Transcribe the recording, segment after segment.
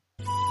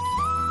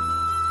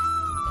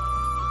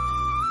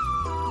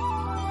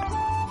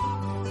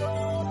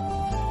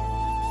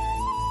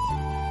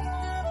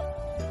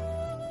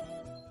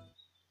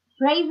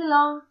Praise the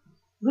Lord.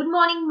 Good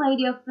morning, my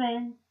dear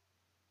friends.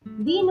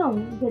 We know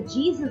that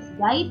Jesus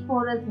died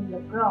for us on the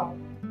cross.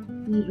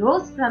 He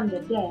rose from the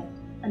dead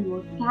and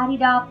was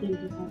carried up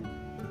into heaven.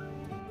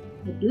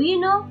 But do you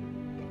know?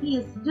 He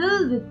is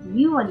still with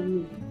you and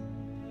me.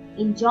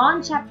 In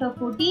John chapter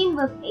 14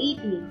 verse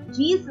 18,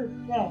 Jesus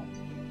said,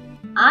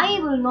 I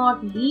will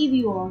not leave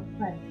you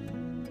orphans.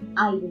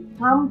 I will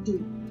come to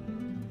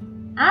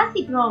you. As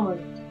He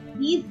promised,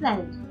 He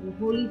sent the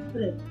Holy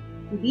Spirit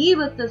to be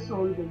with us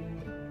always,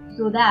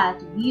 so that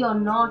we are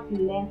not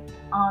left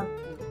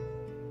orphans.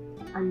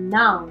 And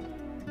now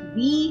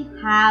we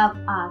have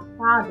our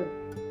Father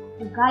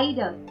to guide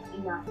us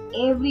in our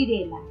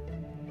everyday life.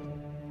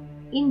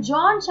 In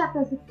John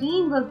chapter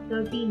 16 verse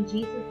 13,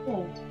 Jesus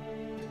said,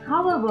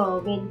 However,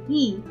 when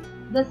He,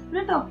 the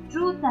Spirit of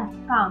truth, has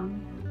come,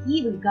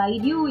 He will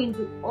guide you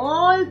into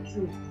all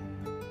truth.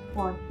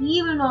 For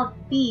He will not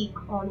speak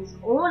on His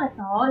own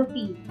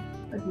authority,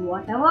 but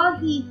whatever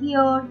He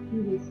hears, He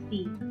will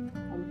speak,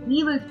 and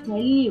He will tell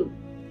you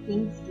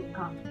things to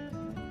come.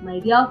 My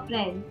dear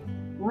friends,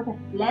 what a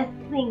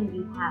blessing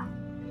we have.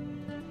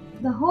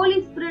 The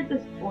Holy Spirit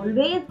is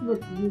always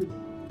with you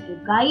to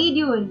guide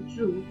you in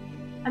truth,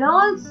 and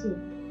also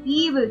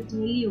He will tell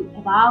you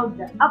about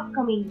the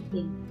upcoming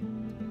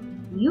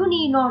things. You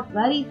need not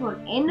worry for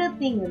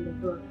anything in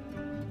the world.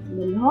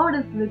 The Lord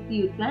is with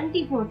you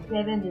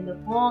 24/7 in the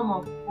form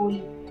of Holy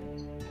Spirit.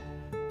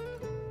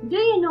 Do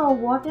you know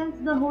what else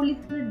the Holy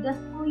Spirit does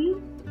for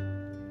you?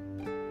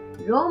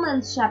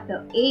 Romans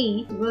chapter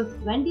 8 verse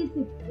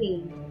 26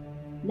 says,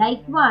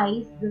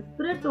 Likewise, the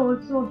Spirit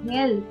also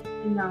helps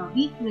in our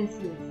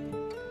weaknesses,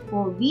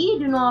 for we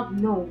do not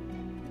know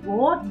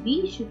what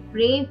we should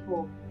pray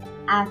for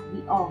as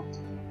we ought,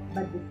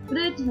 but the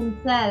Spirit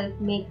Himself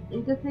makes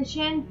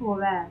intercession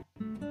for us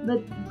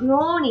with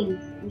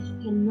groanings which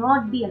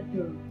cannot be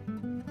uttered.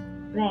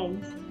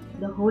 Friends,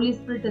 the Holy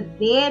Spirit is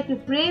there to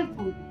pray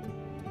for you.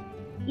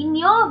 In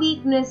your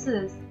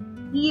weaknesses,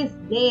 He is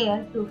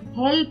there to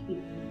help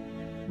you.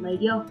 My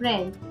dear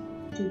friends,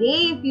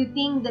 today if you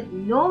think that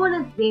no one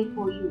is there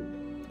for you,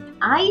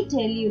 I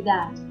tell you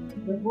that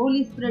the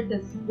Holy Spirit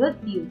is with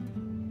you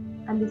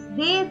and is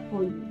there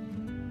for you.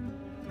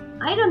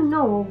 I don't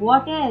know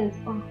what else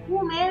or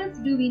whom else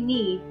do we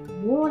need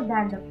more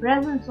than the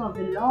presence of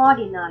the Lord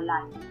in our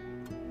life.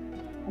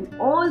 And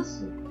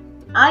also,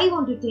 I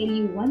want to tell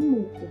you one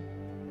more thing.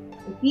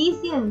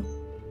 Ephesians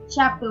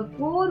chapter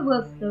 4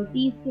 verse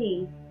 30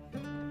 says,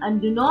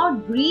 And do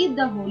not grieve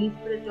the Holy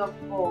Spirit of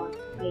God,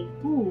 by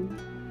whom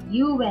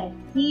you were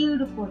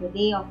sealed for the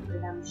day of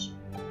redemption.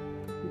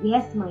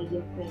 Yes, my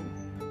dear friends,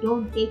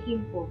 don't take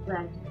Him for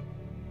granted.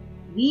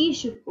 We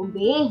should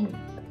obey Him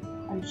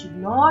and should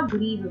not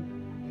grieve Him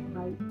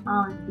by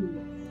our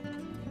deeds.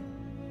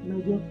 My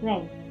dear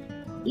friends,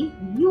 if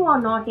you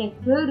are not yet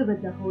filled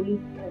with the Holy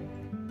Spirit,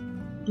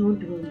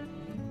 don't worry.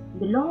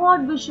 The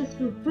Lord wishes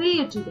to fill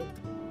you today.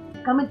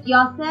 Commit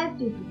yourself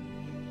to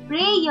Him.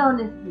 Pray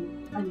earnestly,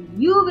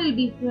 and you will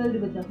be filled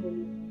with the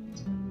Holy Spirit.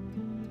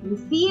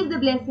 Receive the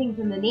blessings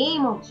in the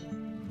name of Jesus.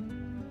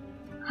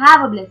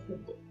 Have a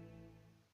blessed day.